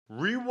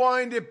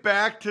Rewind it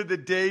back to the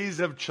days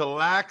of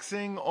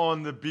chillaxing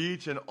on the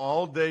beach and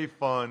all-day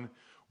fun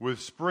with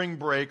Spring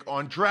Break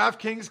on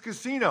DraftKings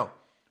Casino.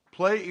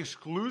 Play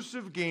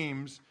exclusive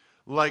games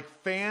like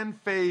Fan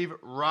Fave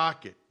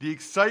Rocket. The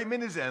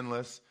excitement is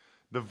endless,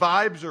 the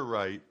vibes are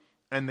right,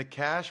 and the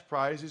cash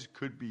prizes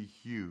could be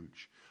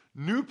huge.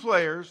 New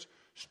players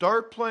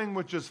start playing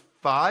with just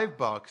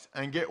 $5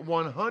 and get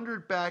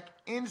 $100 back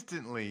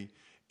instantly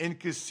in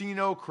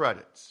casino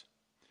credits.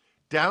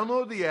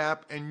 Download the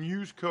app and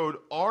use code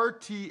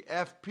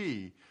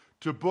RTFP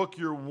to book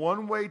your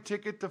one-way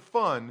ticket to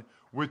fun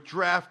with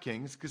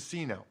DraftKings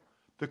Casino.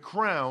 The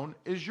crown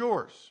is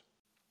yours.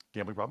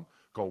 Gambling problem?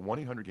 Call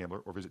 1-800-GAMBLER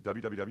or visit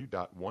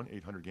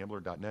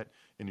www.1800gambler.net.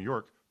 In New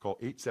York, call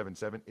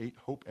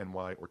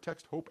 877-8-HOPE-NY or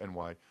text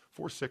HOPE-NY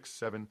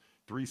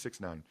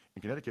 467-369.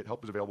 In Connecticut,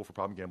 help is available for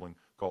problem gambling.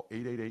 Call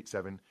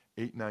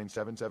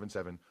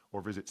 888-7-897-7777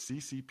 or visit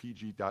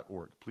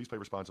ccpg.org. Please play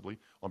responsibly.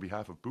 On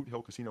behalf of Boot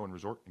Hill Casino and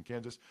Resort in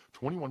Kansas,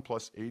 21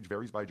 plus, age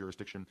varies by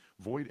jurisdiction,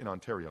 void in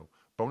Ontario.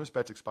 Bonus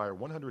bets expire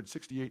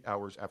 168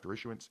 hours after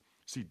issuance.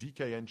 See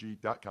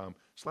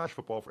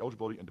dkng.com/football for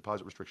eligibility and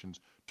deposit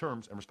restrictions,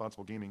 terms, and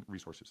responsible gaming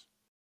resources.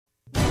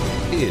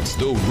 It's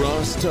the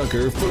Ross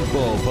Tucker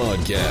Football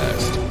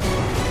Podcast.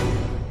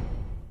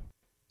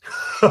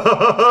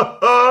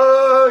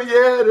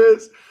 Yeah, it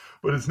is.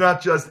 But it's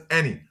not just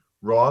any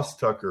Ross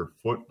Tucker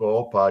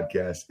Football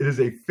Podcast. It is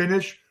a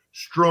Finish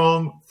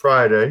Strong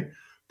Friday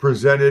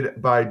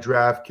presented by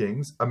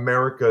DraftKings,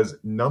 America's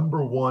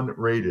 #1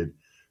 rated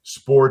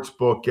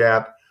sportsbook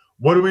app.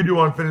 What do we do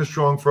on Finish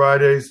Strong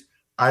Fridays?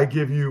 I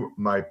give you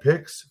my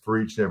picks for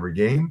each and every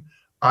game.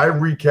 I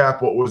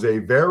recap what was a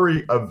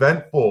very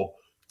eventful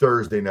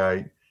Thursday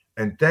night.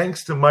 And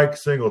thanks to Mike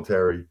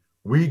Singletary,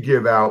 we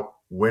give out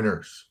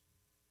winners.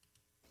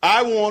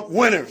 I want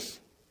winners.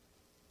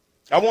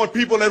 I want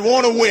people that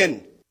want to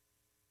win.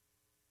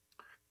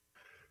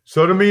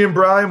 So do me and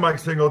Brian, Mike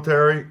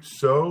Singletary.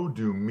 So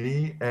do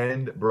me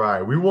and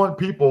Brian. We want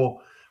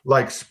people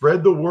like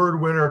Spread the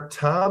Word winner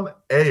Tom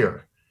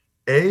Ayer,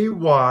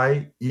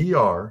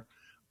 Ayer.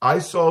 I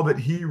saw that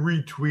he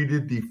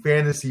retweeted the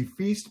Fantasy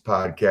Feast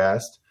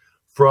podcast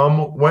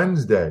from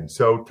Wednesday.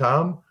 So,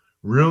 Tom,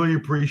 really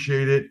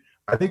appreciate it.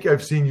 I think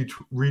I've seen you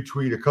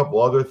retweet a couple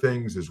other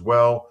things as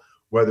well,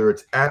 whether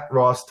it's at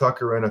Ross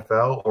Tucker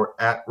NFL or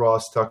at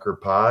Ross Tucker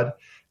Pod.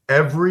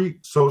 Every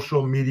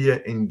social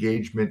media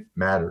engagement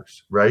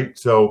matters, right?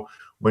 So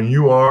when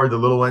you are the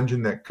little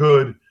engine that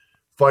could,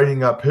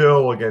 fighting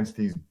uphill against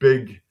these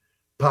big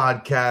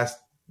podcast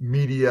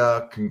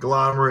media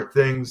conglomerate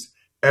things,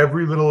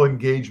 every little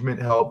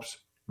engagement helps.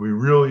 We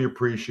really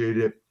appreciate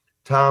it.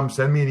 Tom,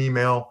 send me an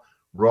email,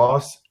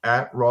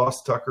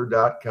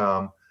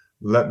 ross@rosstucker.com.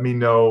 Let me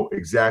know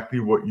exactly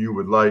what you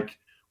would like,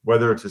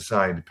 whether it's a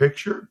signed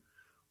picture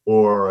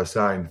or a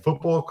signed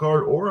football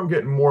card, or I'm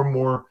getting more and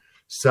more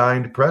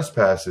signed press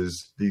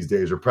passes these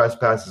days, or press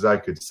passes I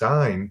could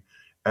sign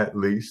at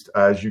least.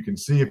 As you can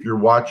see, if you're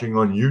watching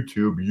on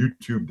YouTube,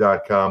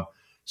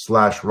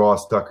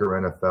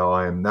 youtube.com/RossTuckerNFL.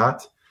 I am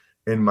not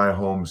in my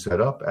home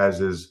setup, as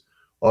is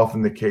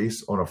often the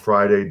case on a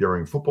Friday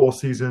during football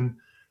season.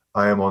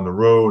 I am on the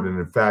road, and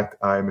in fact,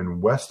 I am in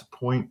West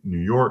Point, New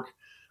York.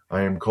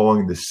 I am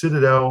calling the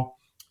Citadel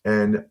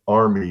and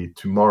Army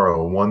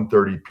tomorrow,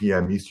 1:30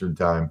 p.m. Eastern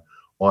Time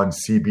on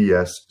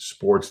CBS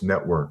Sports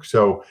Network.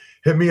 So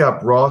hit me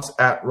up,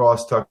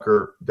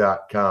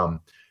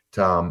 ross@rosstucker.com,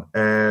 Tom,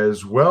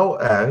 as well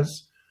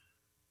as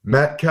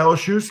Matt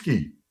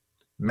Kalashewski.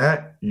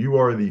 Matt, you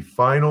are the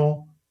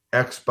final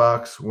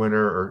Xbox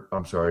winner,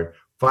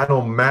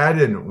 final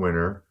Madden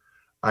winner.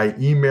 I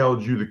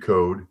emailed you the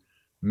code.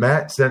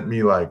 Matt sent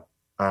me 5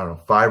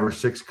 or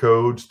 6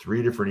 codes,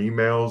 3 different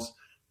emails.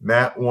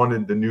 Matt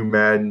wanted the new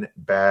Madden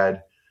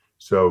bad.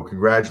 So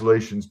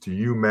congratulations to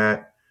you,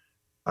 Matt.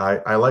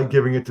 I like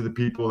giving it to the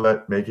people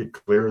that make it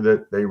clear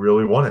that they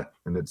really want it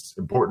and it's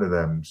important to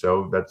them.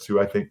 So that's who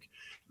I think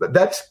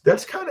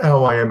that's kind of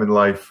how I am in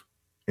life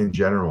in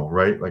general,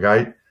 right? Like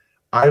I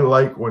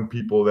like when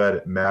people that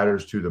it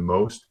matters to the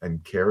most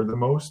and care the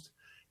most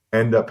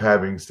end up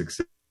having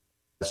success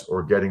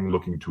or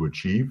looking to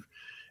achieve.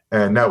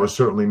 And that was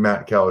certainly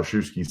Matt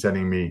Kalashewski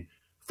sending me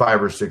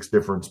 5 or 6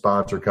 different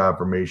sponsor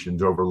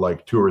confirmations over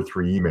 2 or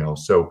 3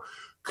 emails. So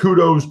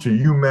kudos to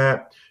you,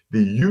 Matt.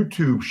 The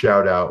YouTube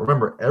shout out.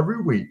 Remember,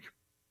 every week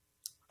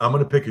I'm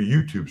going to pick a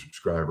YouTube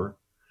subscriber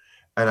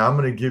and I'm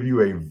going to give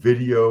you a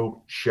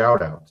video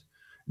shout out.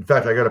 In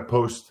fact, I got to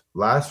post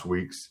last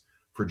week's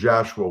for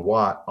Joshua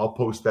Watt. I'll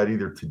post that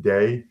either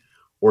today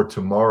or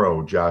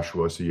tomorrow,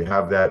 Joshua. So you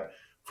have that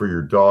for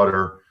your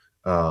daughter,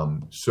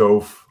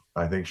 Soph.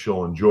 I think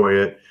she'll enjoy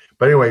it.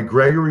 But anyway,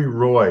 Gregory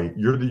Roy,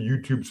 you're the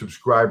YouTube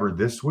subscriber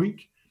this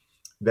week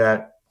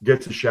that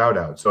gets a shout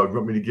out. So if you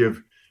want me to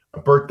give a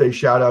birthday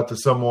shout out to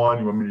someone,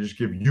 you want me to just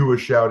give you a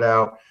shout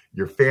out,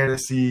 your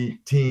fantasy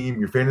team,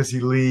 your fantasy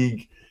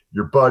league,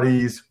 your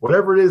buddies,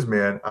 whatever it is,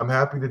 man, I'm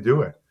happy to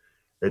do it.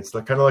 It's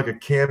kind of like a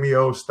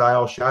Cameo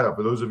style shout out.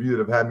 For those of you that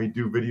have had me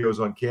do videos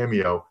on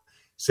Cameo,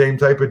 same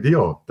type of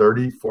deal,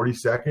 30, 40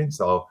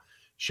 seconds. I'll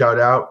shout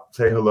out,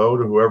 say hello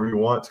to whoever you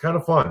want. It's kind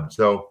of fun.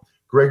 So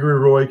Gregory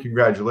Roy,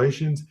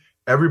 congratulations.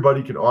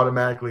 Everybody can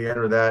automatically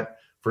enter that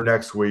for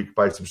next week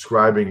by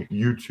subscribing at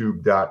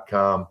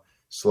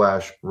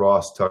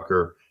youtube.com/Ross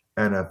Tucker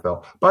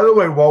NFL. By the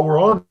way, while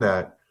we're on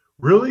that,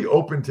 really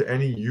open to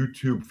any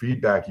YouTube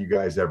feedback you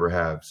guys ever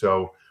have.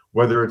 So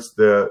whether it's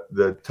the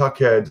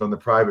Tuckheads on the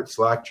private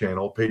Slack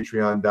channel,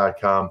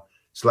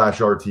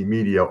 patreon.com/RT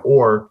Media,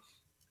 or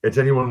if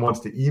anyone wants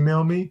to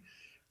email me,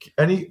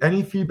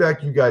 any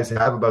feedback you guys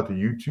have about the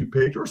YouTube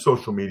page or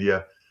social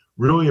media,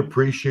 really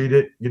appreciate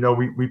it. You know,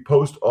 we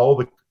post all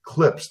the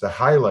clips, the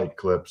highlight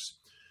clips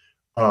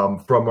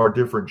from our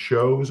different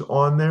shows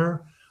on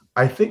there.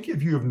 I think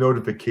if you have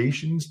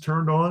notifications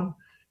turned on,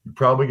 you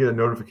probably get a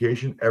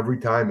notification every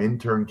time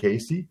intern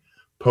Casey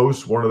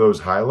posts one of those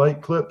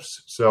highlight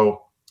clips.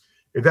 So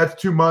if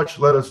that's too much,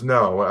 let us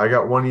know. I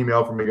got one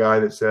email from a guy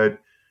that said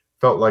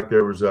felt like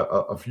there was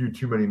a few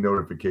too many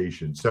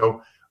notifications.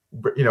 So,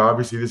 you know,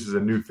 obviously this is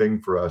a new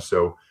thing for us.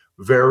 So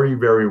very,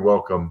 very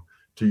welcome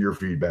to your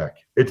feedback.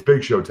 It's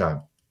Big Show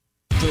time.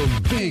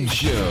 The Big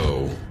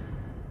Show.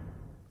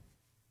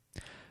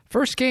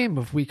 First game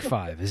of Week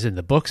 5 is in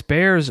the books.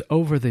 Bears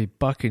over the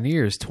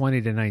Buccaneers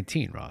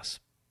 20-19, Ross.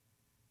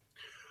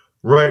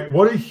 Right.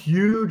 What a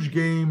huge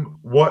game.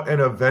 What an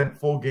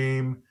eventful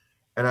game.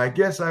 And I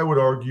guess I would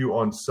argue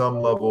on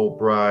some level,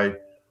 Bri,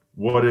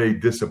 what a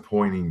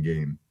disappointing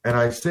game. And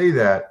I say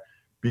that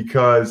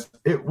because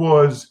it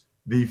was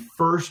the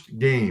first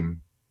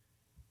game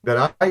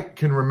that I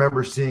can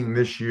remember seeing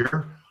this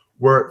year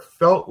where it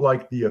felt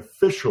like the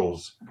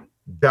officials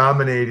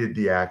dominated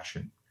the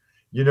action.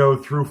 You know,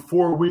 through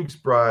 4 weeks,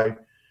 Bri,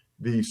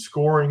 the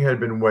scoring had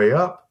been way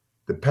up.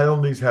 The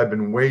penalties had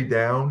been way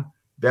down.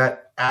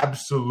 That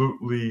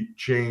absolutely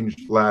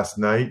changed last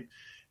night.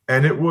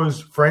 And it was,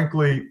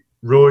 frankly,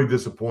 really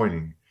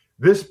disappointing.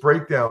 This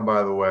breakdown,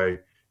 by the way,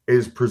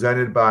 is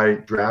presented by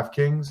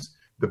DraftKings.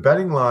 The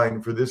betting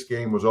line for this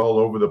game was all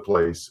over the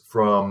place,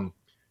 from,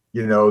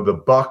 you know, the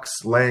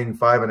Bucks laying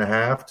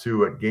 5.5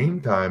 to at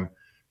game time,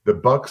 the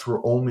Bucks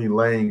were only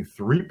laying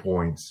 3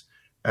 points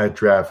at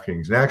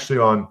DraftKings. And actually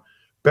on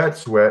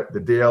BetSweat, the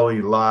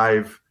daily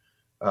live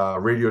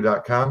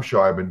radio.com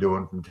show I've been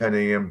doing from 10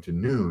 a.m. to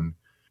noon,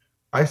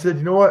 I said,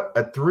 you know what,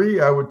 at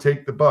 3, I would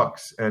take the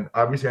Bucks. And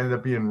obviously I ended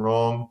up being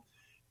wrong.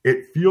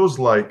 It feels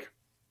like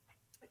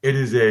it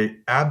is a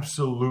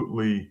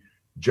absolutely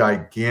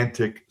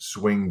gigantic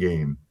swing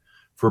game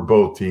for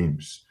both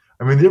teams.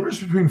 I mean, the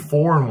difference between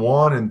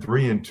 4-1 and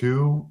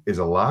 3-2 is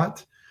a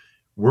lot.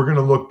 We're going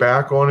to look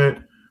back on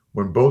it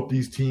when both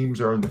these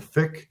teams are in the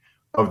thick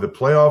of the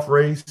playoff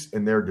race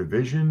in their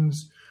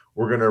divisions.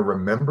 We're going to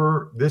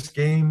remember this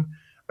game.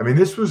 I mean,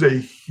 this was a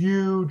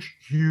huge,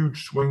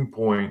 huge swing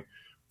point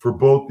for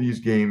both these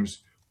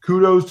games.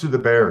 Kudos to the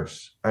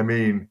Bears. I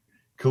mean,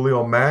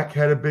 Khalil Mack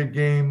had a big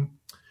game.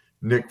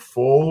 Nick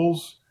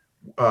Foles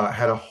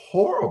had a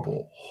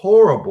horrible,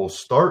 horrible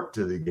start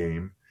to the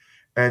game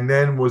and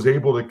then was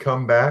able to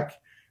come back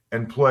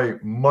and play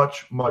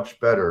much, much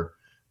better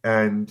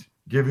and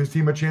give his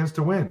team a chance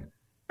to win.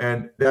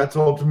 And that's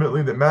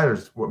ultimately what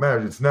matters.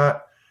 It's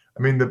not –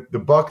 I mean, the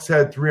Bucks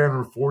had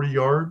 340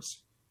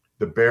 yards.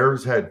 The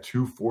Bears had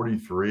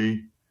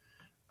 243.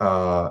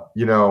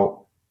 You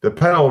know, the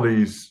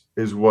penalties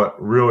is what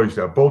really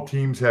 – both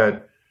teams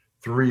had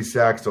 3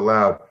 sacks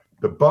allowed.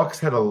 The Bucks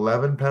had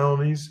 11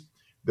 penalties.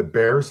 The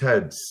Bears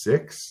had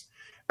 6.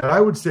 And I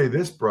would say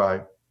this, Bri,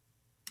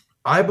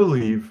 I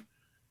believe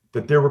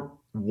that there were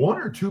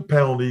 1 or 2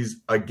 penalties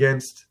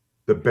against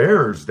the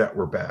Bears that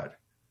were bad.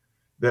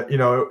 That, you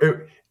know,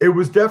 it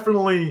was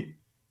definitely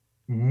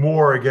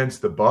more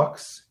against the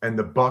Bucks, and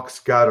the Bucks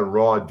got a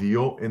raw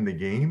deal in the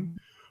game.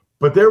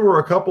 But there were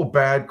a couple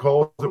bad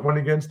calls that went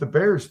against the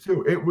Bears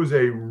too. It was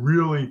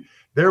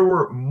there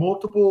were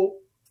multiple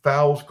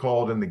fouls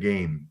called in the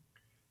game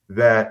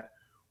that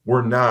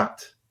were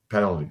not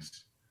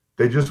penalties.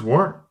 They just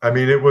weren't. I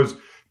mean, it was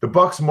the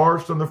Bucks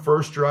marched on the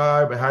first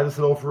drive and had to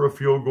settle for a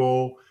field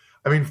goal.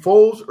 I mean,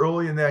 Foles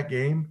early in that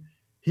game,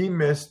 he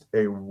missed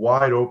a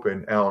wide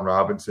open Allen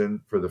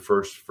Robinson for the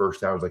first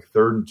down. It was like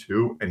 3rd and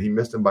 2, and he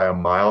missed him by a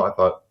mile. I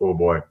thought, oh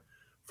boy,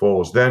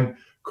 Foles. Then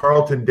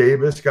Carlton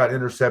Davis got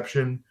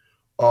interception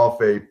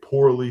off a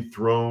poorly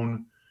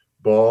thrown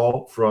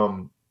ball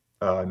from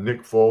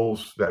Nick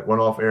Foles that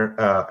went off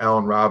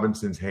Allen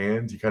Robinson's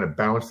hands. He kind of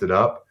bounced it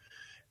up.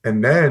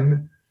 And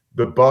then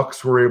the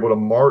Bucks were able to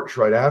march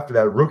right after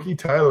that. Rookie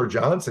Tyler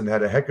Johnson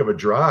had a heck of a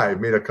drive,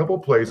 made a couple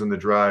plays on the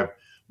drive.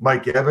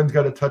 Mike Evans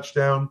got a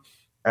touchdown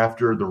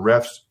after the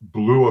refs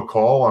blew a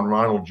call on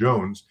Ronald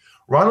Jones.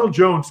 Ronald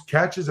Jones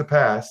catches a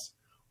pass,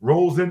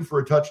 rolls in for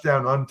a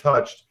touchdown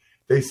untouched.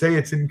 They say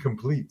it's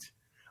incomplete.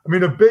 I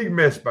mean, a big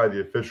miss by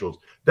the officials.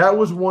 That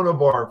was one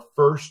of our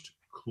first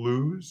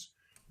clues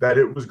that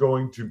it was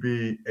going to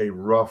be a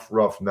rough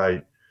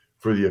night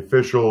for the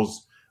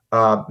officials.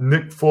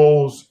 Nick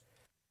Foles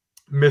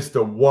missed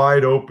a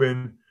wide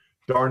open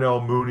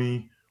Darnell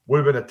Mooney. Would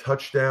have been a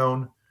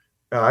touchdown.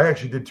 I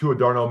actually did 2 of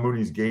Darnell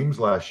Mooney's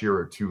games last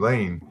year at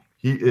Tulane.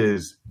 He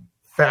is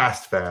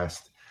fast.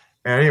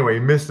 And anyway, he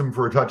missed him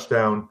for a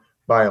touchdown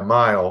by a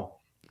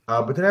mile.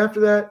 But then after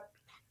that,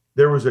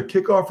 there was a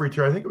kickoff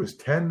return. I think it was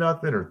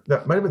 10-0, or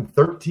that might have been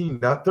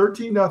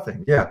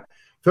 13-0. Yeah,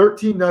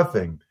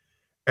 13-0.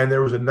 And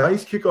there was a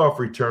nice kickoff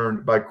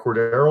return by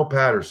Cordero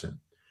Patterson.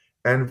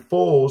 And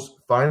Foles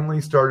finally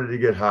started to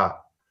get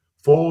hot.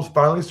 Foles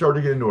finally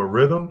started to get into a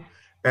rhythm,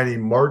 and he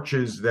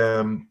marches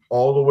them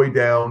all the way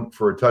down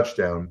for a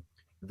touchdown.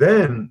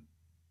 Then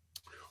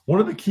one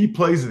of the key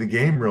plays of the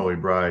game, really,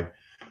 Bri,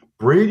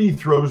 Brady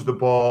throws the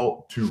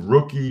ball to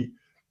rookie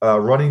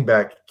running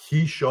back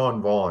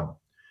Keyshawn Vaughn.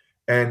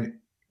 And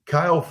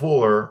Kyle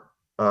Fuller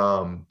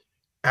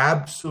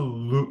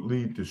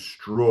absolutely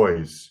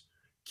destroys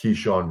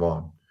Keyshawn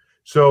Vaughn.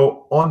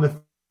 So on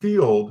the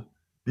field,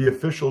 the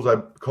officials, I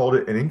called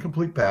it an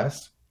incomplete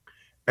pass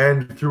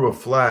and threw a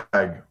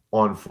flag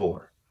on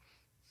Fuller.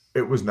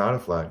 It was not a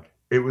flag.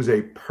 It was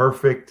a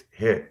perfect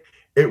hit.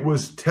 It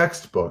was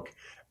textbook.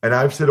 And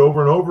I've said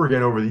over and over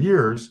again over the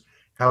years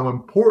how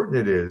important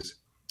it is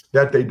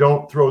that they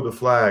don't throw the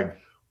flag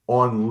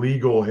on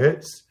legal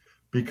hits,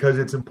 because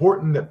it's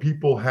important that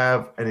people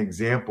have an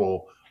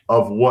example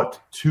of what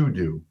to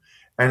do,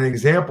 an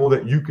example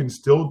that you can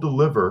still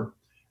deliver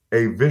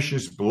a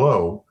vicious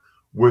blow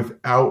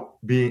without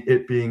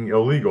it being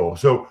illegal.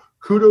 So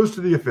kudos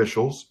to the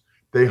officials.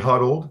 They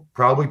huddled,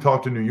 probably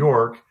talked to New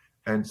York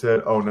and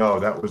said, oh, no,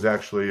 that was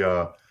actually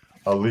a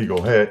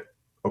legal hit.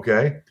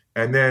 Okay.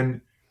 And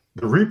then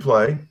the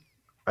replay,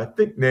 I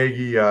think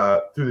Nagy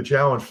threw the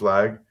challenge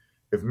flag,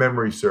 if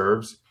memory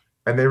serves,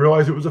 and they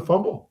realized it was a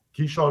fumble.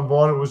 Keyshawn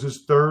Vaughn, it was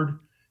his third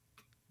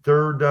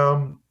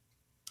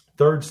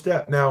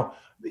step. Now,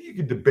 I think you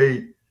could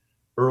debate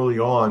early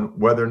on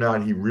whether or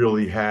not he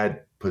really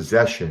had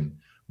possession.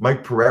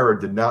 Mike Pereira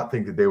did not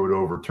think that they would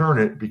overturn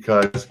it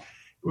because it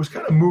was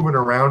kind of moving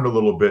around a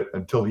little bit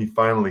until he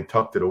finally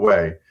tucked it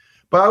away.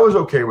 But I was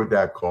okay with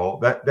that call.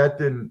 That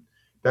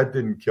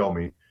didn't kill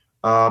me.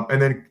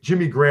 And then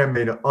Jimmy Graham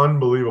made an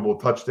unbelievable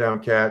touchdown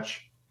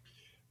catch.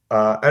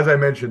 As I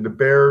mentioned, the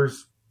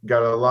Bears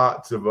got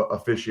lots of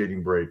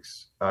officiating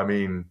breaks. I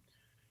mean,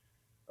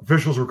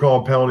 officials were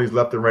calling penalties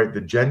left and right. The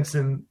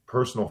Jensen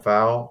personal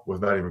foul was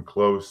not even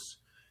close.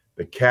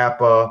 The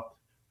Kappa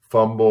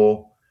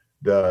fumble,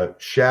 the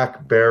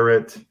Shaq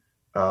Barrett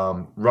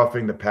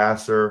roughing the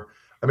passer.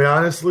 I mean,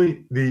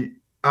 honestly,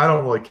 I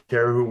don't really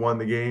care who won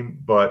the game,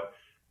 but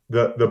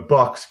the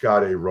Bucs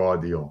got a raw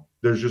deal.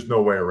 There's just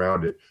no way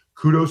around it.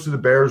 Kudos to the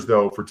Bears,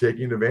 though, for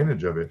taking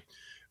advantage of it.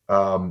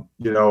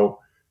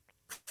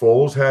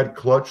 Foles had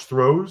clutch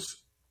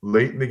throws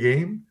late in the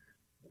game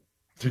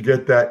to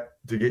get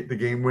the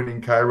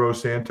game-winning Cairo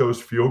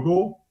Santos field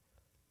goal.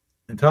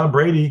 And Tom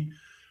Brady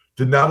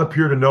did not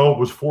appear to know it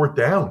was fourth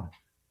down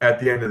at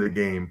the end of the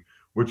game,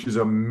 which is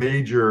a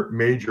major,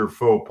 major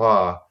faux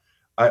pas.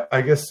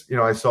 I guess,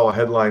 I saw a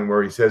headline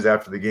where he says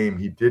after the game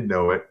he did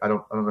know it. I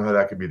don't know how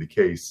that could be the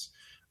case.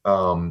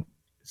 It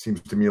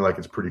seems to me like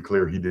it's pretty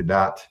clear he did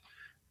not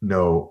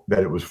know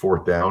that it was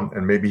fourth down,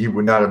 and maybe he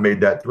would not have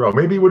made that throw.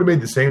 Maybe he would have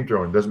made the same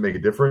throw, and it doesn't make a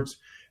difference,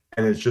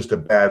 and it's just a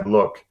bad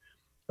look.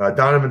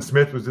 Donovan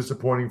Smith was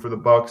disappointing for the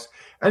Bucs.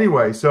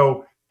 Anyway,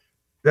 so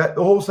the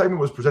whole segment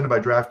was presented by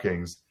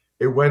DraftKings.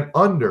 It went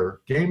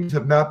under. Games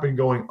have not been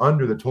going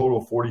under the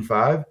total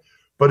 45,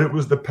 but it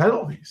was the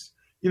penalties.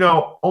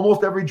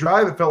 Almost every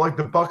drive it felt like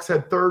the Bucs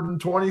had 3rd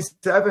and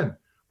 27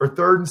 or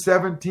 3rd and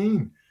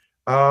 17.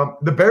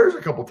 The Bears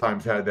a couple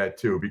times had that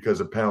too because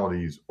of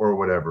penalties or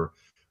whatever.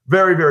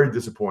 Very, very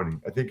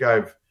disappointing. I think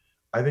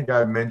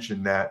I've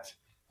mentioned that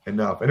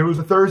enough. And it was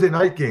a Thursday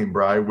night game,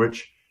 Bri,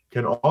 which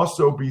can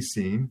also be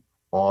seen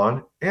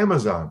on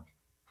Amazon.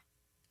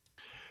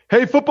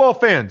 Hey, football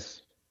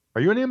fans,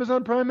 are you an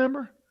Amazon Prime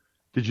member?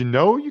 Did you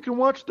know you can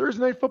watch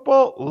Thursday Night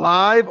Football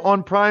live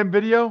on Prime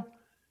Video?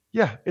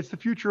 Yeah, it's the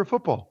future of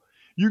football.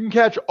 You can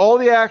catch all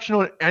the action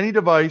on any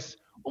device,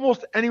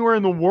 almost anywhere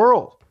in the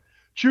world.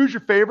 Choose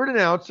your favorite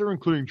announcer,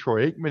 including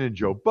Troy Aikman and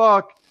Joe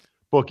Buck,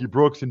 Bucky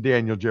Brooks and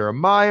Daniel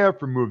Jeremiah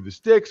from Move the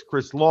Sticks,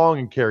 Chris Long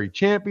and Kerry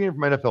Champion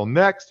from NFL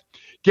Next.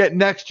 Get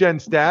next-gen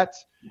stats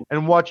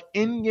and watch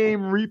in-game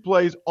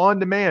replays on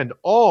demand,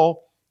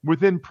 all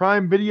within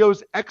Prime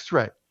Video's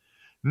X-Ray.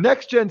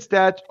 Next-gen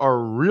stats are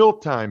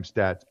real-time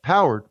stats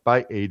powered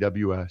by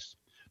AWS.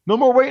 No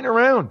more waiting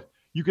around.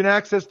 You can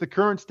access the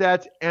current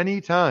stats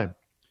anytime.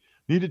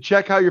 Need to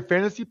check how your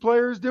fantasy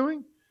player is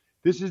doing?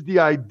 This is the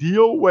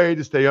ideal way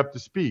to stay up to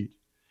speed.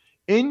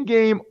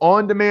 In-game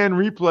on-demand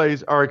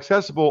replays are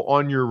accessible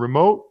on your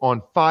remote,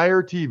 on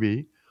Fire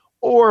TV,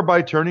 or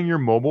by turning your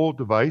mobile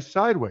device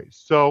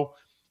sideways. So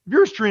if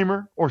you're a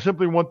streamer or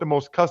simply want the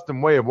most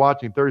custom way of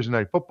watching Thursday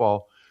Night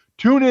Football,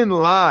 tune in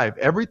live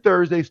every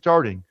Thursday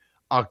starting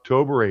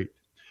October 8th.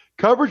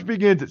 Coverage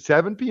begins at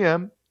 7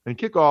 p.m. and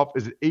kickoff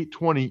is at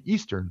 8:20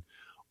 Eastern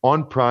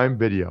on Prime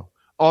Video.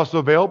 Also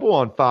available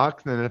on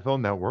Fox and NFL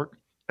Network.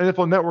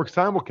 NFL Network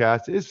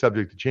simulcast is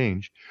subject to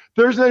change.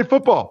 Thursday Night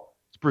Football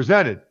is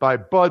presented by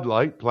Bud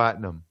Light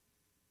Platinum.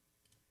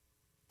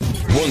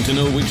 Want to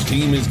know which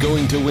team is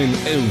going to win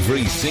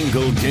every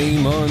single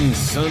game on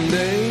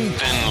Sunday?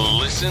 Then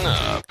listen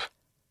up.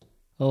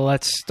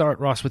 Let's start,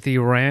 Ross, with the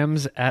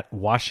Rams at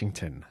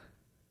Washington.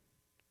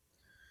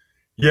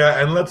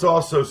 Yeah, and let's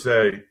also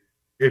say,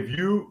 if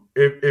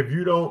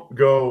you don't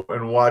go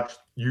and watch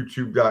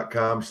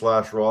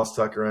youtube.com/Ross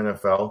Tucker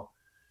NFL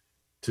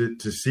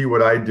to see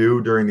what I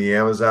do during the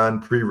Amazon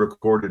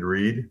pre-recorded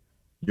read,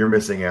 you're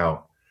missing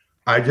out.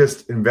 I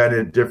just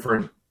invented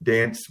different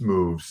dance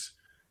moves.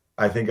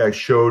 I think I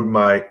showed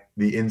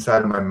the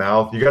inside of my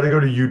mouth. You got to go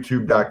to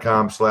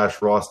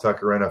youtube.com/Ross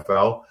Tucker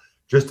NFL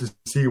just to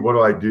see what do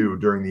I do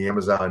during the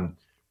Amazon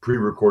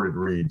pre-recorded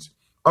reads.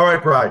 All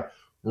right, Bri.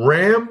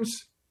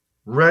 Rams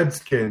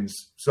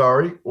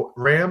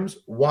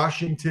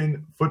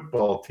Washington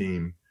football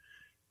team.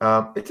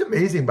 It's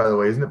amazing, by the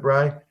way, isn't it,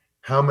 Bri,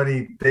 how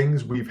many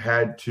things we've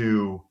had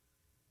to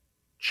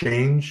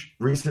change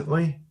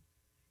recently?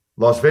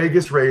 Las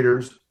Vegas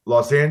Raiders,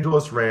 Los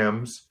Angeles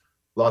Rams,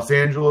 Los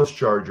Angeles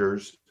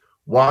Chargers,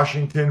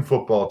 Washington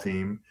football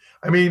team.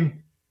 I mean,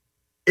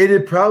 it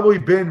had probably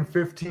been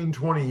 15,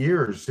 20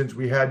 years since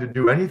we had to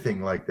do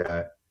anything like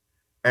that.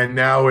 And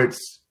now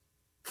it's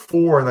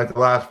 4 in like the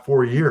last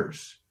 4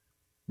 years,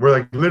 where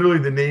like literally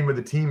the name of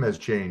the team has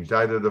changed,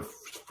 either the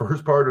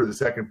first part or the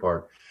second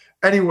part.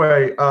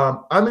 Anyway,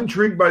 I'm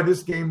intrigued by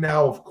this game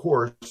now, of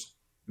course,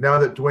 now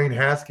that Dwayne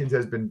Haskins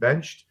has been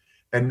benched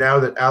and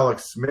now that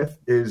Alex Smith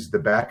is the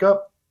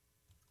backup.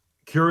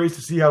 Curious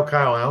to see how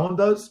Kyle Allen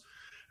does,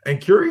 and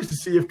curious to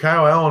see if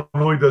Kyle Allen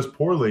really does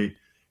poorly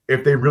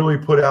if they really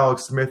put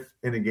Alex Smith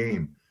in a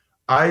game.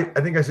 I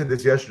think I said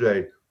this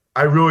yesterday.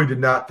 I really did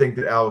not think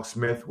that Alex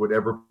Smith would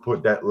ever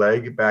put that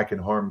leg back in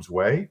harm's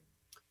way.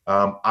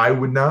 I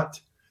would not.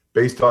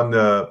 Based on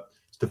the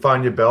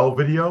Stephania Bell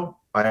video,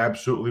 I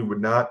absolutely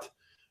would not.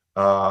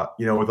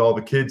 With all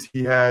the kids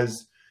he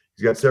has,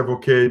 he's got several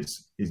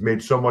kids. He's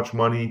made so much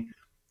money.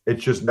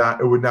 It's just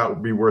not – it would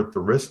not be worth the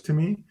risk to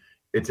me.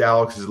 It's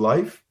Alex's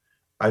life.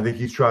 I think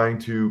he's trying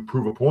to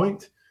prove a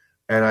point,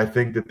 and I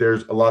think that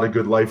there's a lot of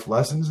good life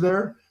lessons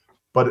there.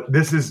 But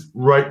this is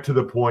right to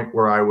the point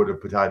where I would have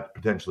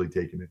potentially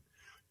taken it,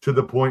 to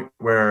the point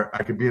where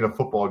I could be in a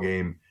football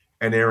game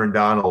and Aaron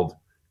Donald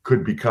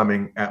could be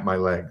coming at my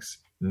legs.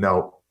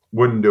 No,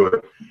 wouldn't do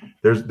it.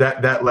 There's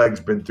that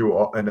leg's been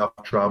through enough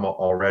trauma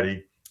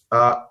already.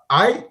 I'll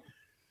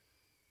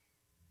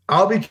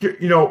be,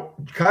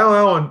 Kyle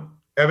Allen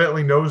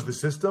evidently knows the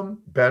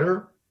system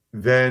better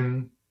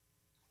than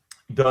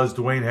does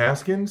Dwayne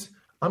Haskins.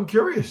 I'm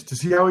curious to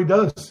see how he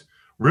does.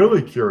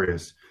 Really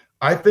curious.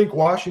 I think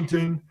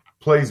Washington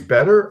plays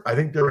better. I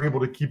think they're able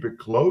to keep it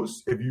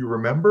close. If you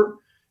remember,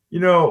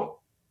 the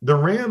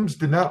Rams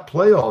did not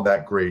play all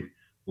that great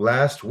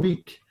last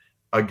week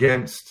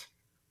against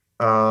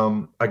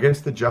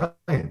the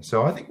Giants.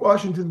 So I think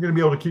Washington's going to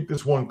be able to keep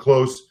this one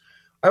close.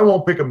 I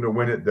won't pick them to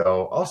win it,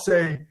 though. I'll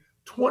say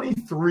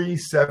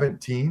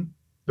 23-17,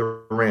 the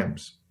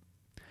Rams.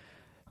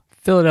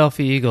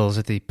 Philadelphia Eagles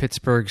at the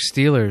Pittsburgh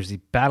Steelers, the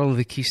Battle of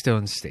the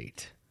Keystone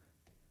State.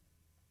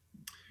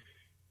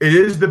 It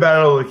is the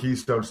Battle of the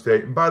Keystone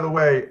State. And by the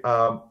way,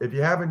 if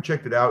you haven't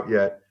checked it out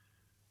yet,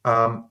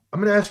 I'm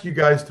going to ask you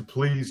guys to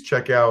please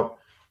check out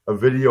a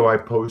video I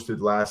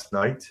posted last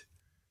night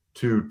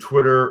to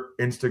Twitter,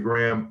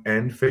 Instagram,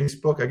 and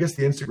Facebook. I guess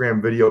the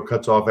Instagram video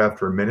cuts off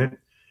after a minute.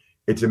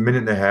 It's a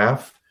minute and a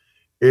half.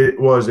 It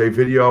was a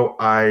video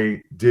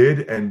I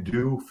did and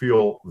do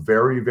feel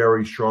very,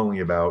 very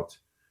strongly about.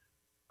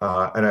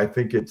 And I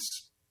think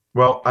it's,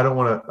 I don't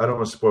want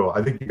to spoil it.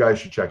 I think you guys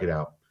should check it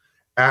out.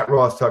 At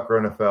Ross Tucker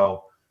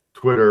NFL,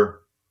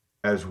 Twitter,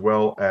 as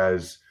well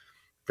as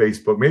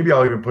Facebook. Maybe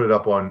I'll even put it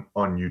up on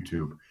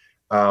YouTube.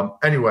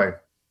 Anyway,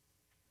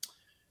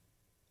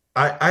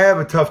 I have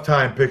a tough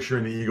time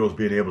picturing the Eagles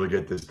being able to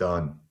get this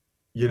done.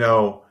 You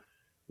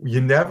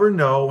never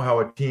know how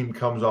a team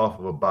comes off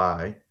of a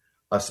bye,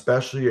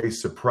 especially a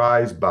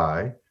surprise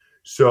bye.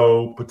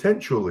 So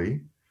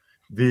potentially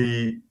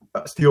the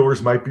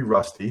Steelers might be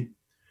rusty.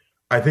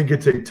 I think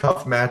it's a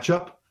tough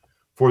matchup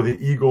for the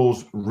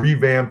Eagles'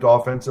 revamped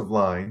offensive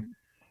line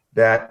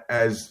that,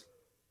 as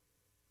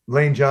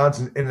Lane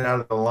Johnson in and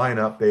out of the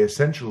lineup, they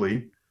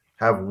essentially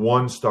have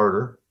one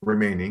starter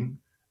remaining,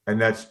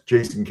 and that's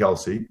Jason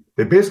Kelce.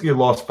 They basically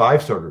lost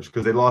 5 starters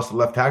because they lost the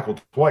left tackle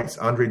twice,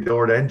 Andre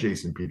Dillard and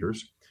Jason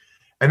Peters.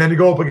 And then to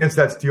go up against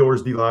that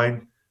Steelers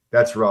D-line,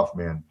 that's rough,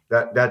 man.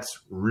 That's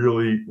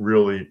really,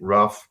 really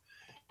rough.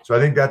 So I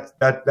think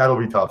that'll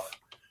be tough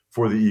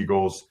for the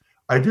Eagles.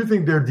 I do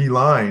think their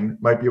D-line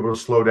might be able to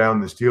slow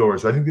down the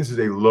Steelers. I think this is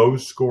a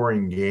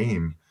low-scoring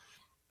game.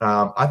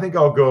 I think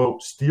I'll go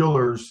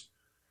Steelers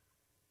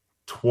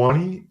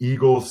 20,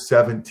 Eagles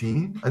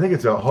 17. I think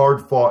it's a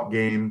hard-fought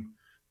game,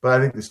 but I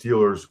think the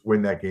Steelers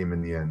win that game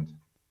in the end.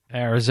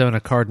 Arizona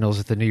Cardinals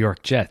at the New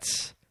York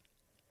Jets.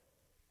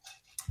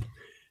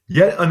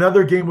 Yet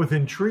another game with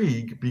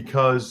intrigue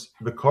because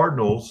the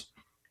Cardinals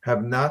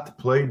have not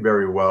played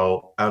very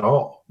well at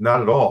all.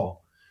 Not at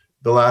all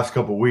the last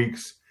couple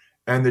weeks.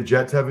 And the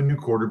Jets have a new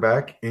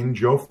quarterback in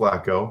Joe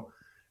Flacco.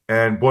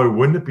 And boy,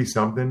 wouldn't it be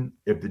something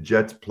if the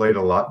Jets played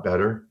a lot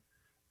better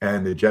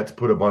and the Jets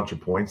put a bunch of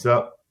points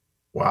up?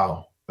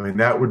 Wow. I mean,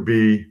 that would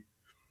be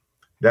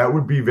That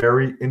would be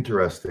very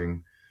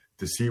interesting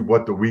to see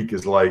what the week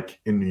is like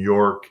in New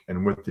York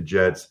and with the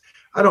Jets.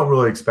 I don't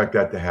really expect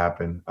that to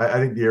happen. I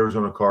think the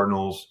Arizona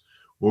Cardinals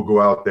will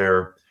go out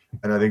there,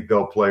 and I think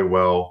they'll play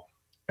well,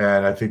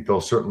 and I think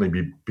they'll certainly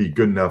be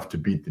good enough to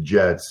beat the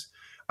Jets.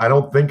 I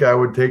don't think I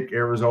would take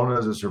Arizona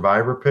as a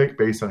survivor pick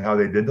based on how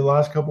they did the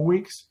last couple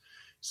weeks.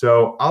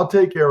 So I'll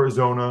take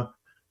Arizona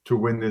to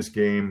win this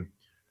game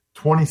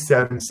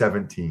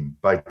 27-17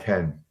 by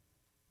 10.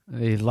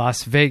 The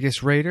Las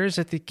Vegas Raiders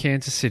at the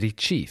Kansas City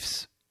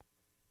Chiefs.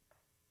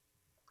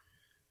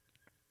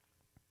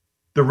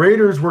 The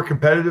Raiders were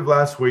competitive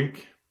last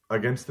week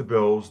against the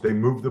Bills. They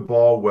moved the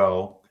ball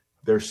well.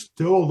 They're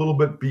still a little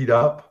bit beat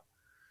up.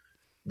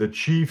 The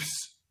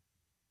Chiefs,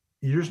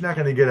 you're just not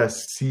going to get a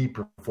C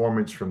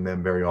performance from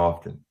them very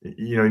often.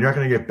 You're not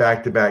going to get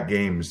back-to-back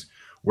games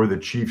where the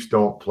Chiefs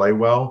don't play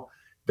well.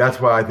 That's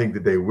why I think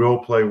that they will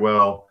play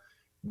well.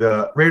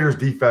 The Raiders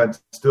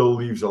defense still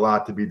leaves a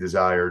lot to be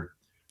desired.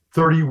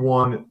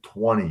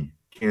 31-20,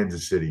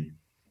 Kansas City.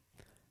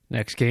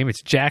 Next game,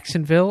 it's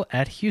Jacksonville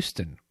at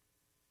Houston.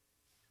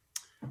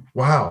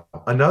 Wow.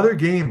 Another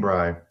game,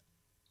 Bri,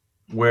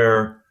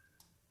 where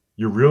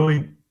you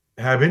really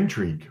have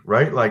intrigue,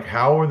 right? Like,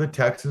 how are the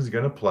Texans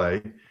going to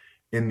play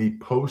in the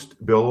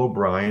post-Bill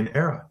O'Brien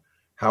era?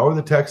 How are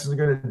the Texans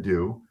going to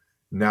do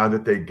now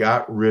that they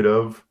got rid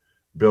of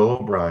Bill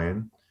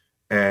O'Brien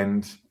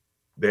and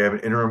they have an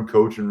interim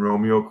coach in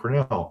Romeo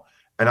Crennel?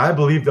 And I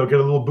believe they'll get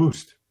a little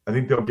boost. I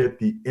think they'll get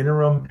the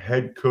interim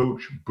head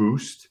coach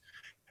boost.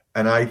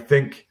 And I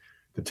think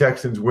the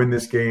Texans win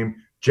this game.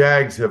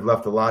 Jags have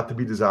left a lot to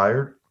be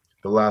desired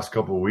the last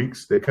couple of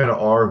weeks. They kind of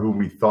are who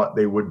we thought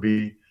they would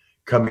be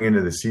coming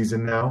into the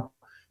season now.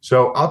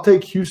 So I'll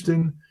take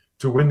Houston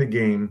to win the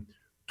game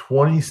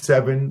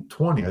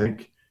 27-20. I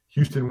think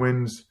Houston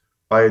wins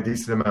by a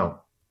decent amount.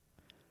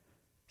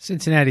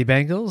 Cincinnati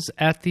Bengals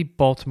at the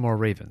Baltimore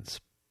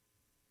Ravens.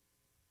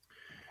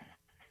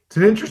 It's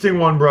an interesting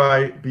one,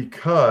 Bri,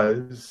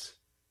 because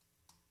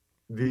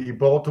the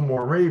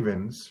Baltimore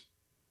Ravens,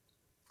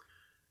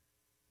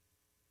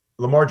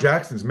 Lamar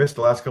Jackson's missed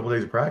the last couple of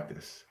days of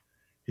practice.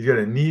 He's got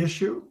a knee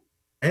issue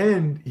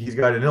and he's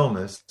got an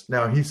illness.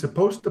 Now, he's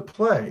supposed to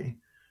play,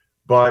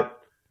 but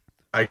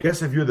I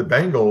guess if you're the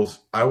Bengals,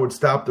 I would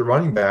stop the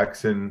running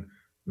backs and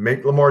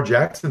make Lamar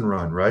Jackson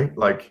run, right?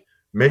 Like,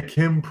 make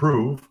him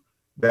prove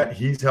that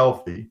he's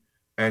healthy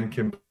and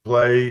can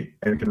play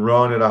and can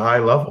run at a high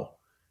level.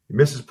 He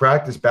misses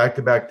practice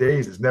back-to-back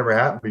days. It's never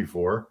happened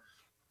before.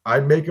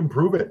 I'd make him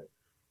prove it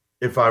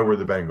if I were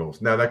the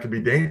Bengals. Now, that could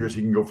be dangerous.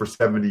 He can go for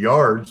 70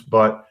 yards,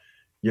 but,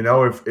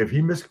 if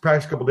he missed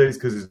practice a couple days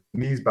because his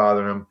knee's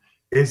bothering him,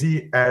 is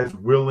he as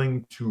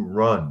willing to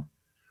run?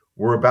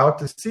 We're about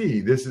to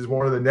see. This is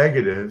one of the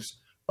negatives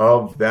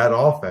of that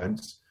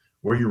offense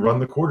where you run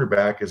the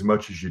quarterback as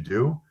much as you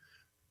do.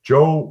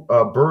 Joe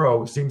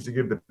Burrow seems to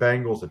give the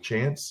Bengals a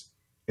chance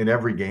in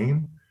every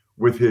game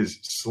with his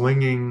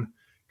slinging,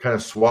 kind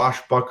of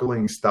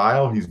swashbuckling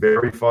style. He's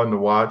very fun to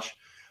watch.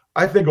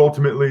 I think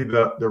ultimately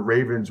the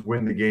Ravens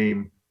win the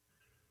game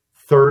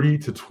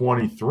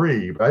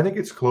 30-23, but I think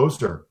it's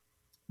closer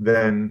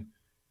than,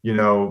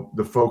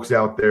 the folks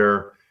out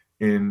there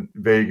in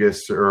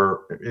Vegas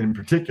or in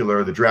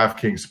particular the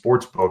DraftKings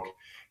Sportsbook,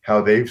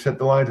 how they've set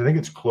the lines. I think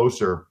it's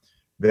closer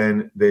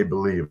than they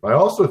believe. I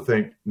also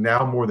think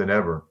now more than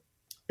ever,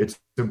 it's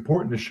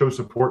important to show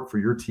support for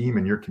your team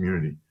and your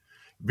community.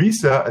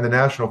 Visa and the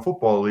National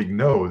Football League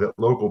know that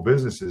local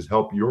businesses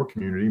help your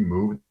community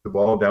move the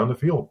ball down the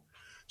field.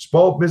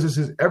 Small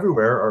businesses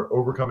everywhere are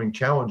overcoming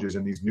challenges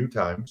in these new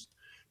times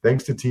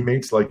thanks to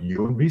teammates like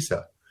you and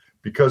Visa.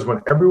 Because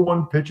when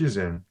everyone pitches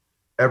in,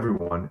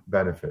 everyone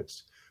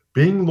benefits.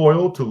 Being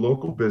loyal to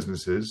local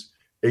businesses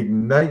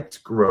ignites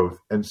growth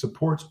and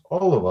supports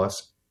all of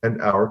us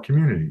and our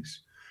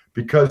communities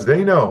because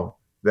they know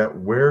that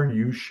where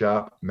you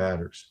shop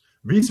matters.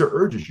 Visa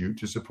urges you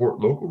to support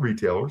local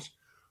retailers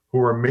who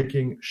are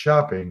making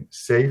shopping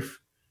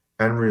safe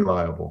and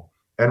reliable.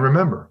 And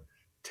remember,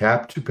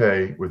 tap to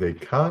pay with a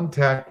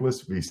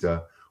contactless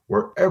Visa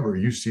wherever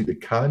you see the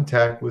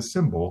contactless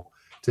symbol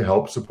to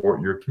help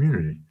support your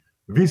community.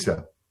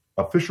 Visa,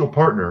 official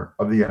partner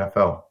of the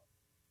NFL.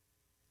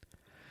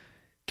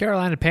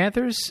 Carolina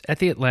Panthers at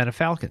the Atlanta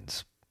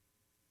Falcons.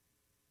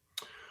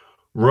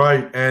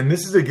 Right, and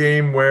this is a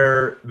game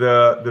where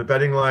the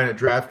betting line at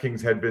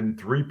DraftKings had been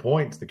 3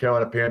 points. The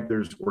Carolina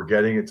Panthers were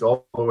getting it's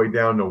all the way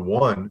down to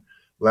 1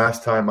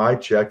 last time I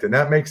checked, and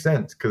that makes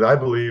sense because I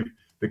believe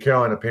the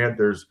Carolina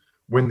Panthers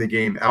win the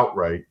game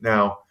outright.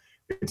 Now,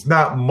 it's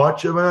not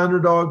much of an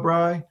underdog,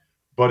 Bri,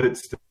 but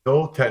it's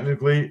still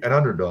technically an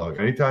underdog.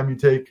 Anytime you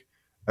take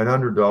an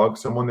underdog,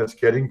 someone that's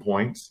getting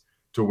points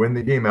to win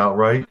the game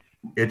outright,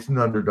 it's an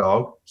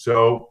underdog.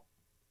 So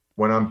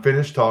when I'm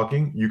finished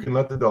talking, you can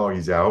let the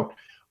doggies out.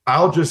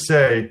 I'll just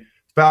say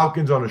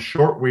Falcons on a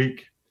short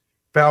week.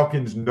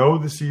 Falcons know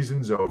the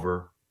season's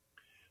over.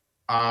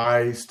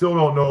 I still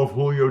don't know if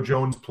Julio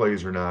Jones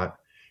plays or not.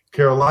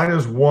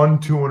 Carolina's won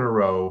 2 in a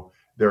row.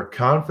 They're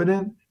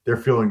confident. They're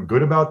feeling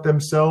good about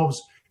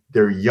themselves.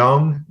 They're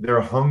young.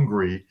 They're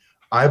hungry.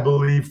 I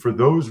believe for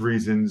those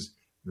reasons,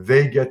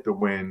 they get the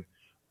win.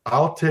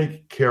 I'll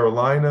take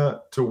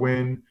Carolina to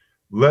win.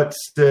 Let's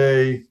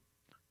say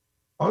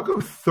I'll go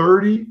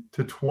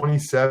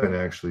 30-27,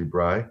 actually,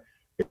 Bri.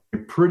 A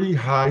pretty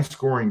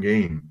high-scoring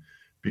game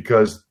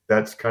because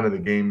that's kind of the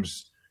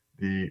games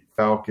the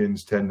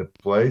Falcons tend to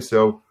play.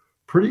 So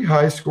pretty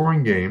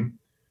high-scoring game.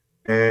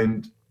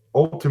 And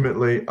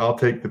ultimately, I'll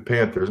take the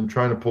Panthers. I'm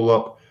trying to pull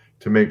up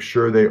to make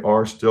sure they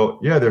are still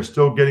 – they're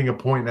still getting a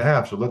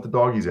 1.5, so let the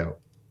doggies out.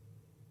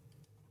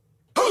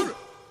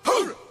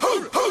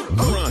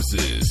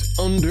 Ross's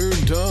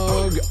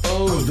Underdog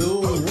of the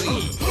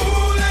Week.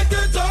 Who let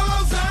the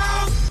dogs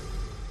out?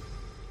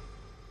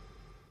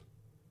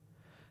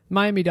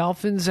 Miami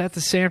Dolphins at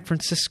the San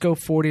Francisco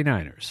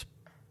 49ers.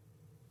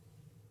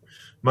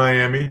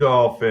 Miami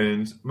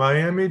Dolphins.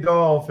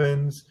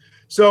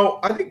 So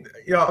I think,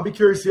 I'll be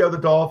curious to see how the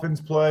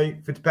Dolphins play.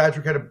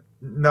 Fitzpatrick had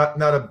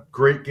not a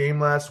great game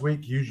last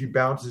week. He usually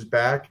bounces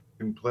back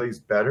and plays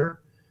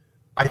better.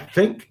 I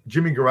think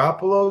Jimmy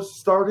Garoppolo's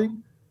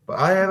starting, but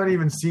I haven't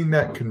even seen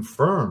that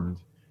confirmed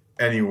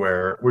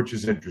anywhere, which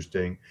is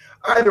interesting.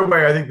 Either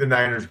way, I think the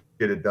Niners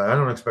get it done. I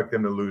don't expect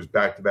them to lose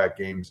back-to-back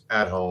games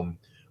at home.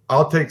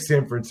 I'll take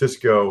San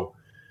Francisco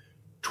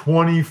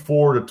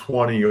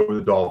 24-20 over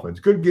the Dolphins.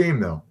 Good game,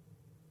 though.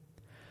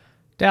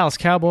 Dallas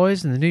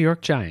Cowboys and the New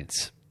York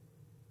Giants.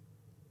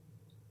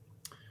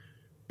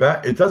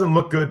 It doesn't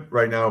look good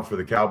right now for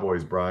the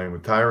Cowboys, Brian.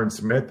 With Tyron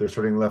Smith, they're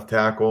starting left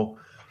tackle.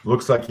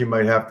 Looks like he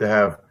might have to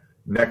have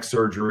neck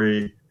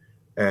surgery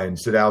and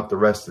sit out the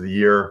rest of the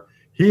year.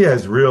 He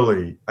has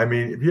really – have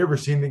you ever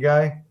seen the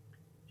guy?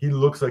 He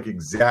looks like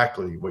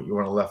exactly what you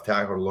want a left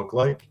tackle to look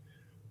like.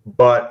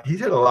 But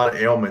he's had a lot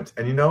of ailments.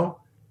 And,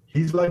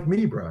 he's like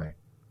me, Brian.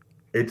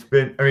 It's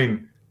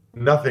been –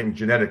 nothing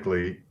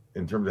genetically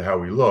in terms of how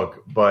we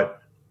look,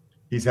 but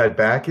he's had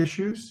back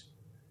issues.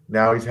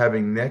 Now he's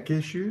having neck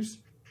issues.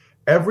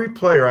 Every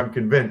player, I'm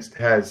convinced,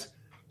 has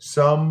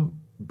some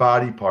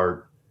body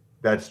part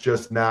that's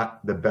just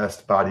not the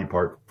best body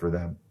part for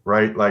them,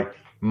 right? Like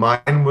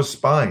mine was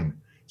spine.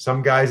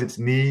 Some guys, it's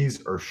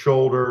knees or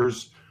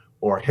shoulders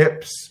or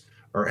hips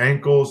or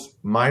ankles.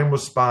 Mine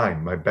was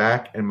spine, my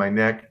back and my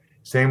neck.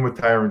 Same with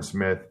Tyron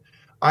Smith.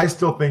 I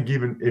still think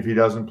even if he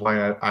doesn't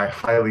play, I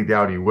highly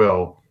doubt he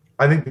will.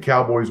 I think the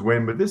Cowboys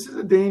win, but this is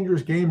a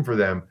dangerous game for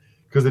them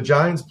because the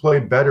Giants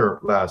played better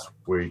last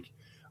week.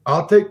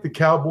 I'll take the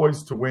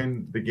Cowboys to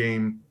win the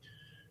game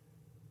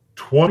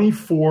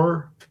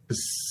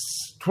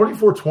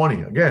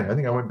 24-20. Again, I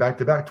think I went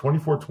back-to-back,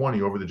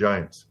 24-20 over the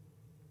Giants.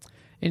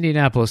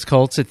 Indianapolis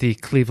Colts at the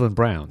Cleveland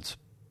Browns.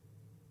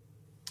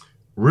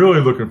 Really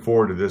looking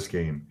forward to this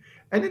game.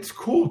 And it's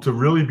cool to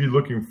really be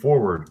looking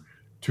forward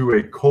to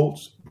a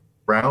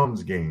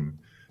Colts-Browns game.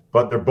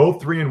 But they're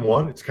both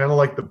 3-1. It's kind of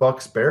like the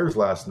Bucs-Bears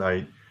last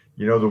night.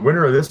 The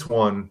winner of this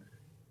one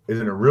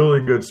is in a really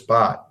good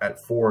spot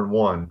at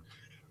 4-1.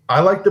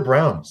 I like the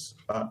Browns.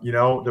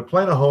 They're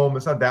playing at home.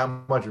 It's not that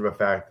much of a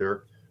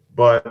factor,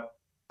 but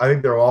I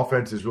think their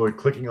offense is really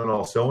clicking on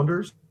all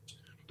cylinders.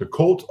 The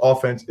Colts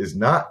offense is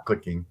not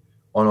clicking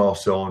on all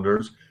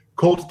cylinders.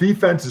 Colts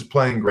defense is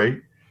playing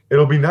great.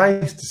 It'll be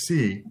nice to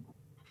see.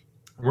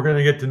 We're going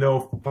to get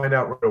to find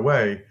out right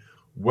away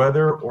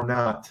whether or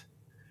not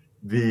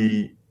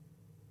the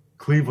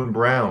Cleveland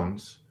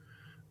Browns,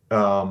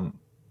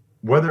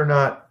 whether or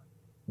not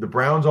the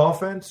Browns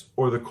offense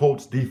or the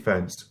Colts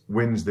defense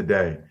wins the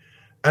day.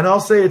 And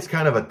I'll say it's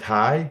kind of a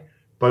tie,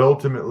 but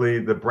ultimately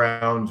the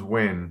Browns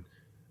win.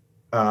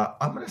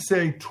 I'm going to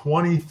say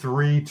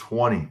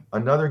 23-20,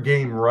 another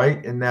game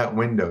right in that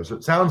window. So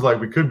it sounds like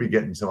we could be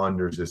getting some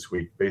unders this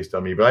week based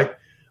on me, but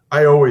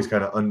I always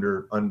kind of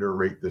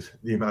underrate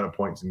the amount of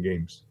points in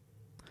games.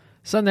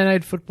 Sunday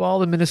Night Football,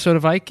 the Minnesota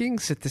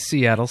Vikings at the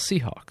Seattle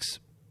Seahawks.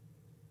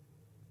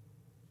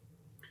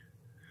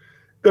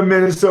 The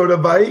Minnesota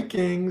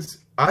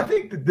Vikings. I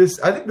think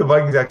the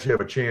Vikings actually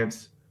have a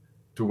chance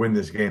to win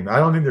this game. I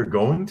don't think they're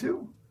going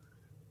to,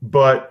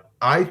 but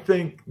I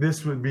think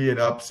this would be an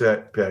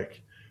upset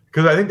pick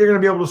because I think they're going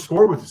to be able to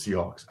score with the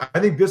Seahawks. I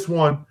think this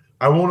one,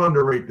 I won't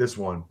underrate this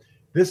one.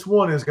 This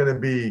one is going to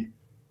be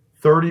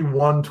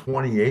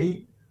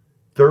 31-28,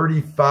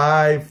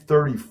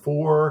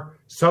 35-34,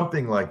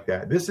 something like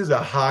that. This is a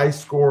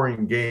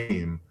high-scoring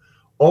game.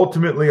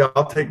 Ultimately,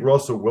 I'll take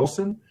Russell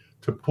Wilson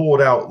to pull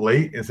it out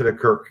late instead of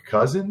Kirk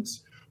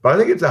Cousins. But I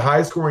think it's a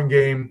high-scoring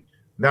game.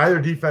 Neither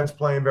defense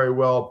playing very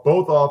well.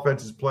 Both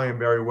offenses playing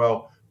very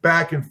well.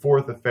 Back and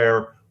forth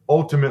affair.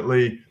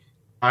 Ultimately,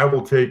 I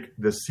will take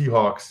the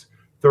Seahawks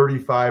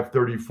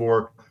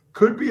 35-34.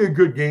 Could be a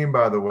good game,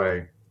 by the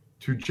way,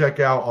 to check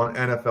out on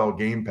NFL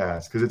Game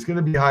Pass because it's going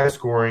to be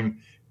high-scoring.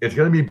 It's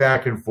going to be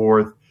back and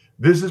forth.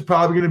 This is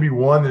probably going to be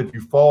one that if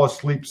you fall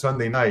asleep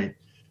Sunday night,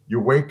 you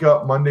wake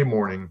up Monday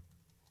morning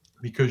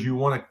because you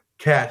want to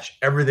catch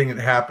everything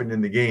that happened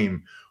in the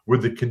game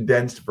with the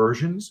condensed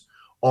versions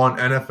on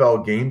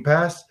NFL Game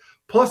Pass.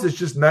 Plus, it's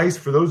just nice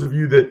for those of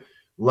you that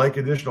like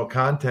additional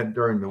content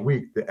during the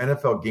week. The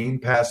NFL Game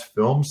Pass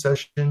film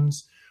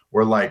sessions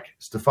where like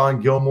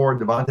Stephon Gilmore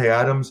and Devontae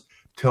Adams,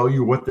 tell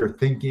you what they're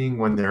thinking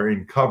when they're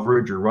in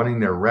coverage or running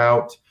their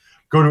route.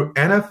 Go to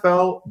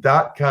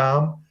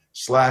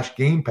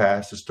NFL.com/Game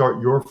Pass to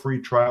start your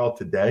free trial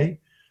today.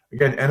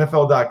 Again,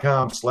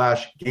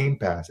 NFL.com/Game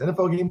Pass.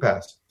 NFL Game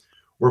Pass,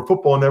 where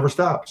football never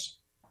stops.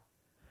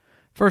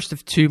 First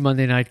of two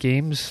Monday night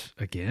games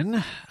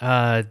again.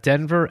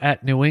 Denver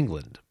at New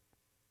England.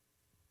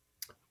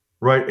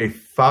 Right, a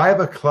 5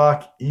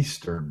 o'clock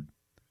Eastern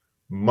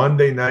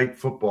Monday night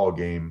football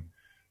game,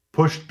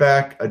 pushed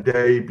back a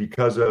day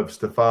because of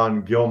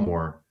Stephon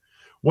Gilmore.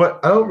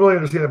 What I don't really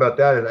understand about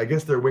that is I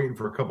guess they're waiting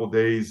for a couple of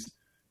days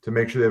to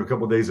make sure they have a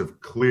couple of days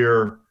of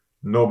clear,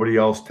 nobody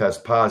else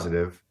tests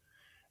positive,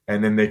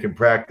 and then they can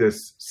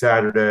practice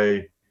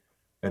Saturday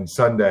and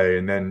Sunday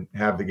and then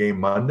have the game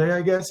Monday,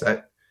 I guess.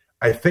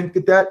 I think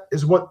that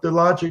is what the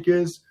logic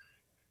is.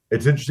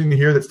 It's interesting to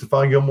hear that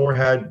Stephon Gilmore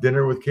had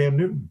dinner with Cam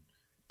Newton.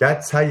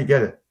 That's how you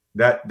get it.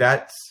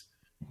 That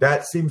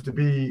seems to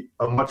be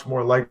a much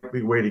more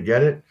likely way to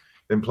get it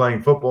than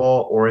playing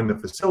football or in the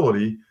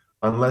facility,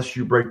 unless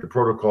you break the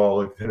protocol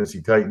like the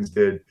Tennessee Titans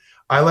did.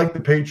 I like the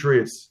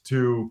Patriots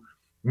to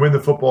win the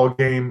football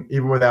game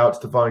even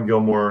without Stephon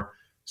Gilmore.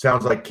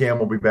 Sounds like Cam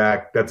will be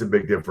back. That's a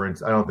big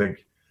difference. I don't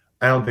think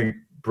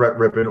Brett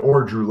Rippon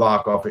or Drew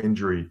Lock off of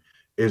injury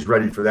is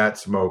ready for that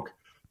smoke.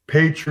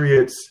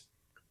 Patriots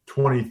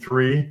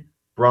 23,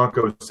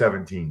 Broncos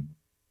 17.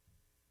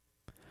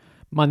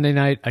 Monday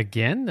night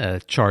again,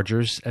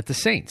 Chargers at the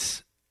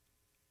Saints.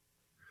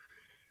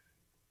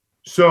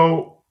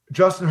 So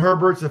Justin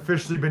Herbert's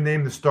officially been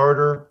named the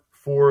starter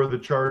for the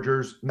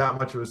Chargers. Not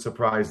much of a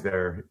surprise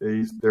there.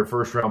 He's their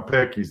first-round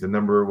pick. He's the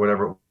number,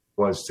 whatever it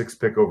was, 6th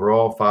pick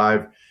overall,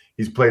 5.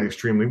 He's played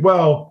extremely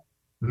well.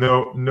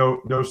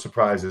 No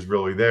surprises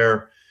really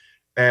there.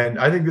 And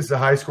I think this is a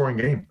high-scoring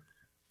game.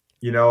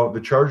 You know,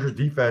 the Chargers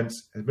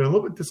defense has been a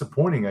little bit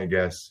disappointing, I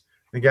guess.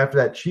 I think after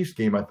that Chiefs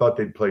game, I thought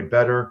they'd play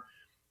better.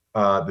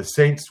 The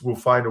Saints will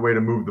find a way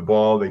to move the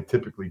ball. They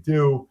typically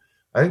do.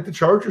 I think the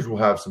Chargers will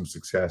have some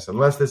success,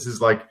 unless this is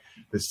like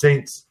the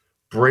Saints'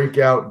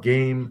 breakout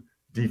game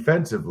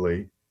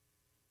defensively.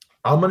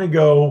 I'm going to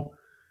go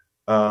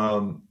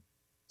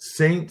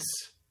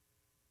Saints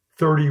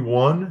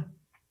 31,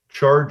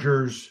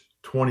 Chargers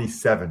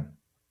 27.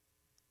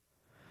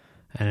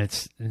 And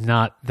it's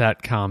not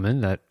that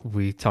common that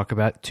we talk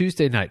about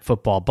Tuesday night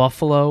football.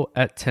 Buffalo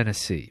at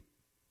Tennessee.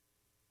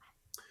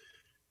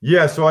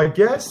 Yeah, so I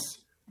guess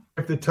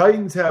if the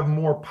Titans have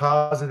more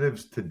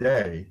positives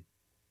today,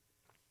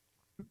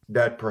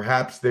 that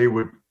perhaps they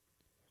would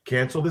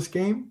cancel this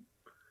game.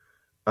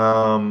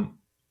 Do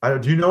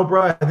you know,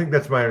 Brian? I think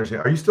that's my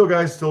understanding. Are you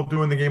guys still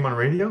doing the game on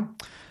radio?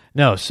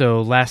 No.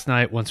 So last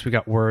night, once we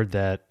got word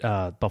that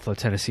Buffalo,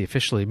 Tennessee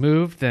officially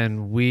moved,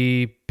 then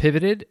we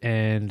pivoted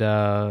and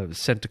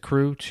sent a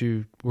crew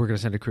to. We're going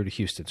to send a crew to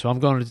Houston. So I'm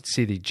going to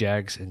see the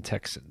Jags and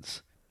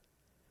Texans.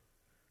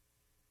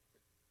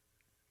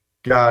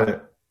 Got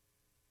it.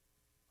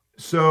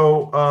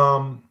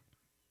 So,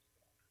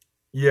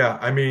 yeah,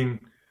 I mean,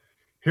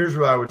 here's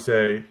what I would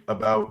say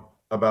about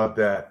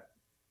that.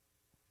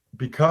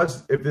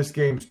 Because if this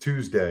game's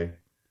Tuesday,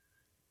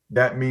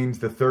 that means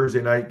the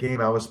Thursday night game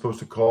I was supposed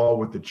to call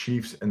with the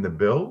Chiefs and the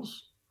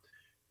Bills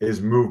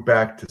is moved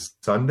back to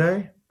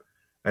Sunday.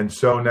 And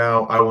so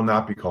now I will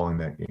not be calling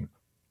that game.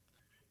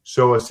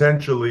 So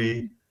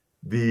essentially,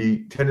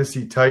 the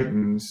Tennessee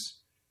Titans'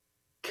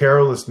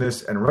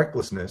 carelessness and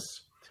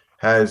recklessness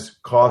has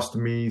cost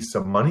me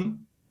some money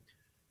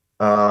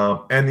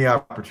and the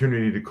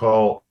opportunity to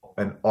call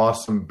an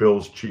awesome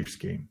Bills-Chiefs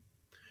game.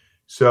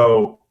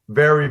 So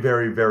very,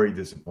 very, very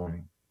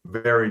disappointing.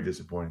 Very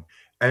disappointing.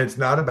 And it's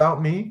not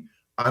about me.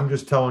 I'm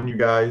just telling you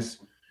guys,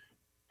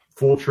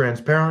 full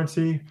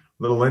transparency,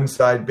 little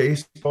inside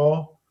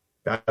baseball.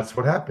 That's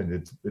what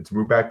happened. It's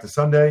moved back to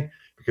Sunday.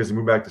 Because it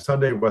moved back to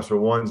Sunday,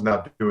 Western One's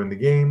not doing the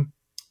game.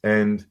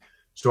 And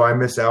so I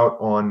miss out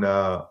on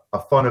a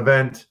fun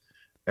event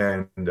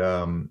and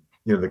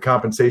the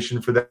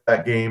compensation for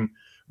that game.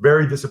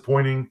 Very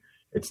disappointing.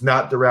 It's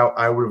not the route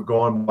I would have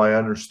gone, but I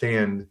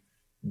understand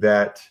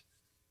that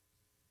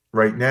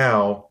right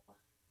now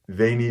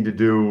they need to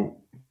do,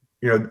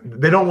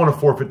 they don't want to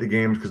forfeit the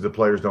games because the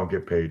players don't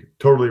get paid.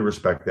 Totally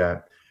respect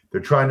that.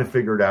 They're trying to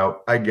figure it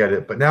out. I get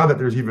it. But now that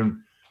there's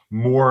even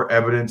more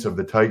evidence of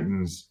the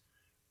Titans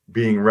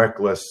being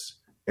reckless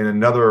in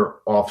another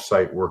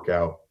offsite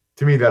workout,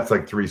 to me, that's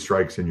like 3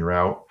 strikes and you're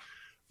out.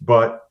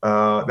 But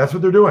that's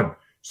what they're doing.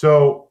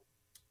 So,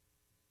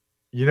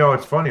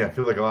 it's funny. I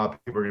feel like a lot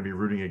of people are going to be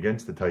rooting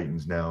against the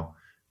Titans now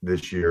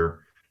this year.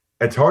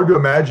 It's hard to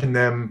imagine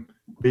them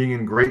being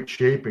in great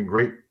shape and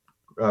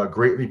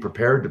greatly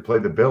prepared to play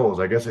the Bills.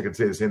 I guess I could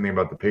say the same thing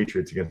about the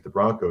Patriots against the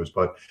Broncos.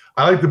 But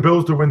I like the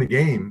Bills to win the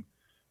game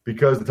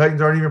because the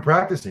Titans aren't even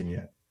practicing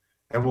yet.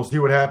 And we'll see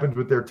what happens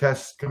with their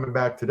tests coming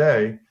back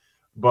today.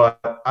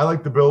 But I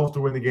like the Bills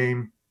to win the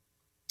game.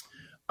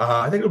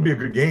 I think it'll be a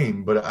good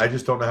game, but I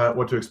just don't know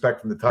what to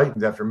expect from the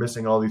Titans after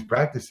missing all these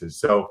practices.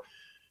 So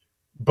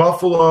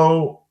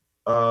Buffalo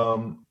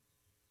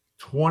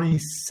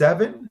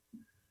 27?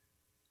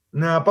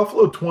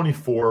 Buffalo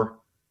 24,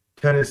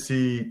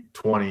 Tennessee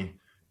 20.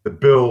 The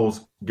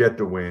Bills get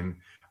the win.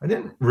 I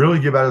didn't really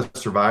give out a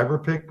survivor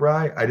pick, Bri.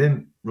 I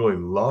didn't really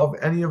love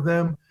any of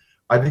them.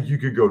 I think you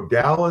could go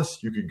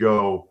Dallas. You could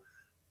go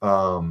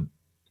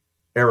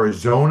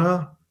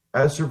Arizona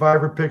as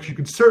survivor picks. You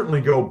could certainly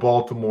go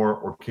Baltimore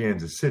or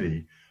Kansas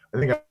City. I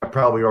think I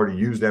probably already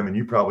used them, and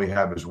you probably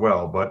have as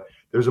well. But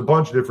there's a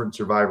bunch of different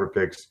survivor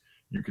picks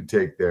you could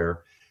take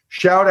there.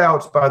 Shout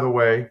outs, by the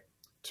way,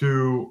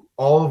 to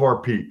all of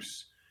our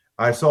peeps.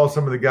 I saw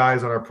some of the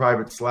guys on our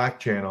private Slack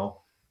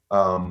channel,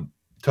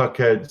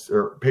 Tuckheads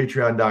or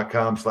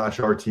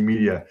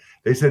patreon.com/RTmedia.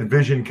 They said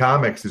Vision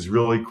Comics is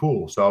really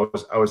cool. So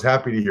I was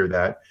happy to hear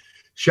that.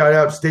 Shout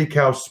out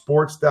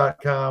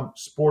SteakhouseSports.com,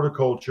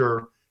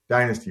 Sporticulture,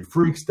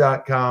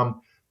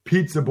 DynastyFreaks.com,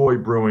 Pizza Boy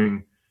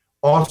Brewing.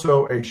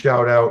 Also a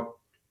shout out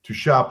to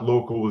Shop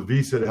Local with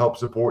Visa to help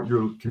support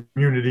your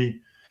community,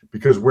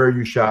 because where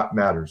you shop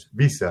matters.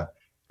 Visa,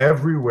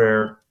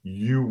 everywhere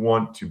you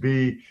want to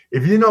be.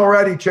 If you didn't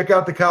already, check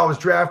out the College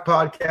Draft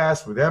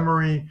Podcast with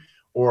Emery,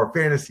 or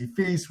Fantasy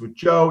Feast with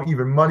Joe,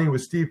 Even Money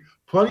with Steve.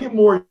 Plenty of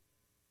more.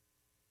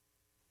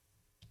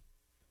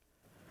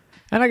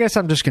 And I guess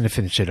I'm just going to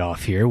finish it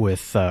off here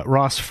with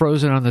Ross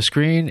frozen on the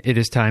screen. It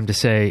is time to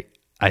say,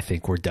 I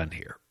think we're done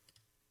here.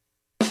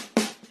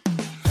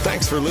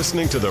 Thanks for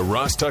listening to the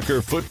Ross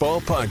Tucker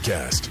Football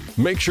Podcast.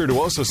 Make sure to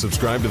also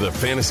subscribe to the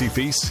Fantasy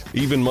Feast,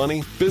 Even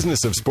Money,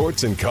 Business of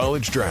Sports, and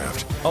College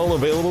Draft. All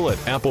available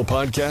at Apple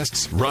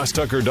Podcasts,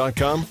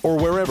 rosstucker.com, or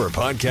wherever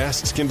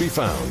podcasts can be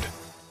found.